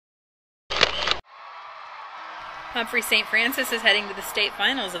Humphrey St. Francis is heading to the state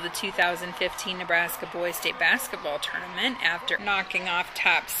finals of the 2015 Nebraska Boys State Basketball Tournament after knocking off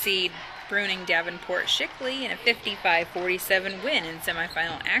top seed Bruning-Davenport Shickley in a 55-47 win in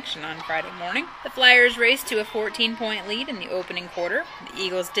semifinal action on Friday morning. The Flyers raced to a 14-point lead in the opening quarter. The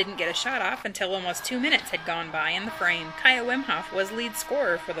Eagles didn't get a shot off until almost 2 minutes had gone by in the frame. Kaya Wimhoff was lead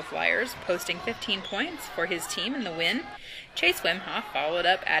scorer for the Flyers, posting 15 points for his team in the win. Chase Wimhoff followed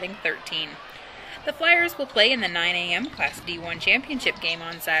up, adding 13. The Flyers will play in the 9 a.m. Class D1 championship game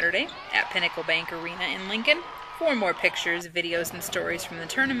on Saturday at Pinnacle Bank Arena in Lincoln. For more pictures, videos, and stories from the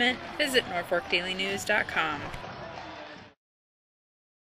tournament, visit NorfolkDailyNews.com.